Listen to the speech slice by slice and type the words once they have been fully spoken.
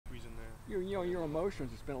your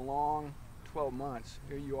emotions. It's been a long 12 months.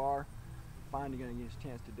 Here you are, finally going to get a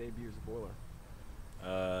chance to debut as a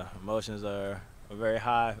Boiler. Emotions are very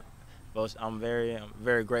high. I'm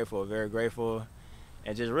very grateful,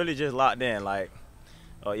 and just really just locked in. Like,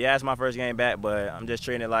 yeah, it's my first game back, but I'm just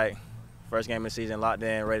treating it like first game of the season, locked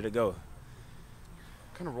in, ready to go. What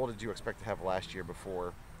kind of role did you expect to have last year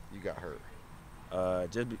before you got hurt?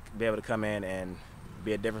 Just be able to come in and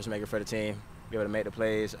be a difference maker for the team, be able to make the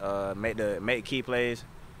plays, make key plays,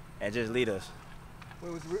 and just lead us.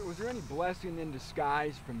 Well, was there any blessing in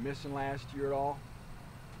disguise from missing last year at all?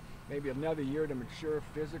 Maybe another year to mature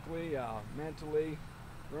physically, mentally,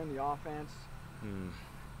 learn the offense?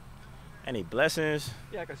 Any blessings?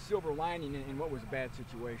 Yeah, like a silver lining in what was a bad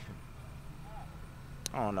situation.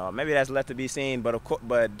 I don't know. Maybe that's left to be seen,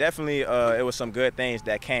 but definitely it was some good things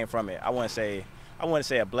that came from it. I wouldn't say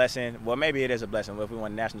a blessing. Well, maybe it is a blessing. If we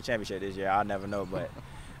won the national championship this year, I'll never know. But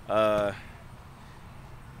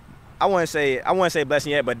I wouldn't say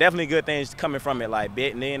blessing yet, but definitely good things coming from it. Like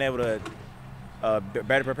being able to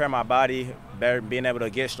better prepare my body, being able to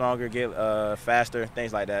get stronger, get faster,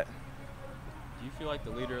 things like that. Do you feel like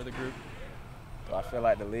the leader of the group? Do I feel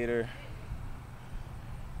like the leader?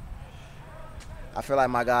 I feel like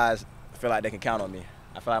my guys feel like they can count on me.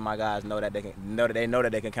 I feel like my guys know that they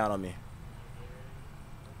can count on me.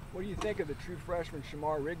 What do you think of the true freshman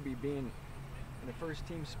Jahmal Rigby being in the first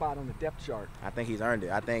team spot on the depth chart? I think he's earned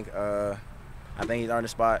it. I think he's earned the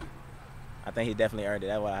spot. I think he definitely earned it.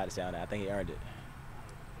 That's what I had to say on that. I think he earned it.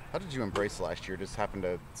 How did you embrace last year? Just happen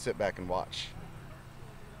to sit back and watch?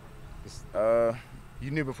 You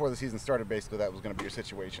knew before the season started basically that was going to be your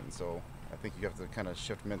situation, so I think you have to kind of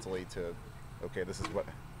shift mentally to, okay, this is what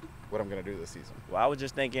I'm going to do this season. Well, I was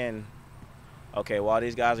just thinking, okay, while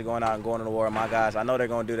these guys are going out and going to the war, my guys, I know they're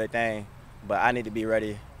going to do their thing, but I need to be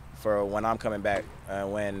ready for when I'm coming back.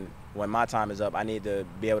 When my time is up, I need to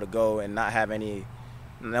be able to go and not have no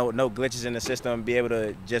glitches in the system, be able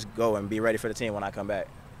to just go and be ready for the team when I come back.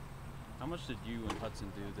 How much did you and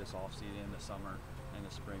Hudson do this offseason, in the summer, and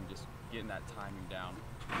the spring, just getting that timing down?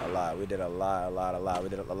 A lot. We did a lot. We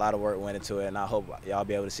did a lot of work went into it, and I hope y'all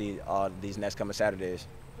be able to see all these next coming Saturdays.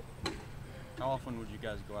 How often would you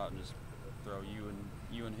guys go out and just throw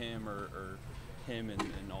you and him, or him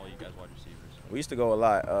and all you guys wide receivers? We used to go a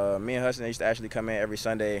lot. Me and Hudson used to actually come in every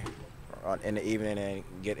Sunday in the evening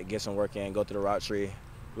and get some work in, go through the route tree.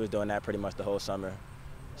 We was doing that pretty much the whole summer.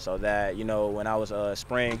 So that, when I was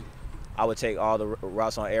spring, I would take all the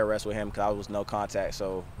routes on air rest with him because I was no contact.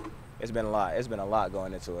 So it's been a lot. It's been a lot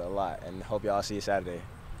going into it, a lot. And hope y'all see you Saturday.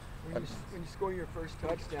 When you score your first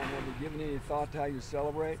touchdown, have you given any thought to how you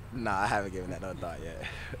celebrate? Nah, I haven't given that no thought yet.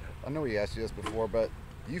 I know we asked you this before, but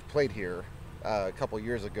you've played here a couple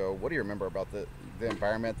years ago. What do you remember about the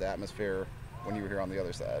environment, the atmosphere when you were here on the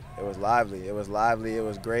other side? It was lively. It was lively. It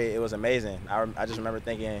was great. It was amazing. I just remember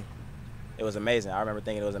thinking it was amazing. I remember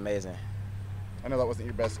thinking it was amazing. I know that wasn't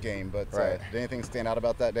your best game, but right. Did anything stand out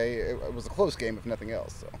about that day? It was a close game, if nothing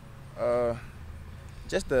else. So.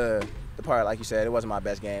 Just the part, like you said, it wasn't my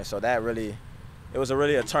best game. So that really, it was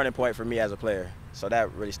really a turning point for me as a player. So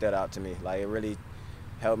that really stood out to me. Like, it really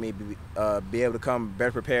helped me be able to come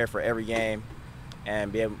better prepared for every game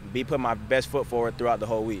and be putting my best foot forward throughout the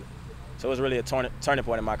whole week. So it was really a turning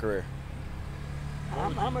point in my career.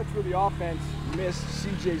 How much will the offense miss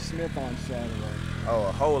C.J. Smith on Saturday? Oh,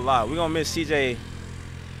 a whole lot. We're gonna miss C.J.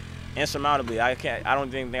 insurmountably. I don't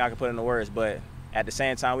even think I can put it into words, but at the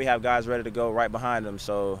same time, we have guys ready to go right behind him.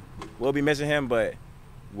 So we'll be missing him, but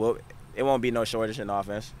it won't be no shortage in the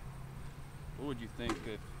offense. What would you think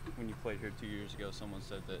if, when you played here 2 years ago, someone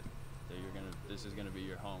said that this is gonna be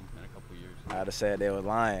your home in a couple of years? I'd have said they were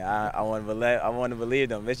lying. I want to believe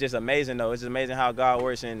them. It's just amazing, though. It's just amazing how God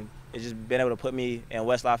works, and it's just been able to put me in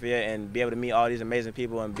West Lafayette and be able to meet all these amazing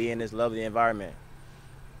people and be in this lovely environment.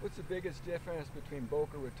 What's the biggest difference between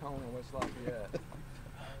Boca Raton and West Lafayette?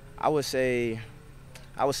 I would say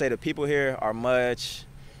the people here are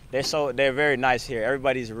they're very nice here.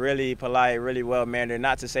 Everybody's really polite, really well-mannered.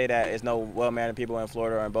 Not to say that there's no well-mannered people in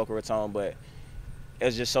Florida or in Boca Raton, but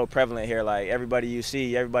it's just so prevalent here. Like, everybody you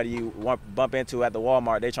see, everybody you bump into at the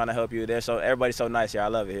Walmart, they trying to help you. Everybody's so nice here. I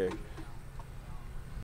love it here.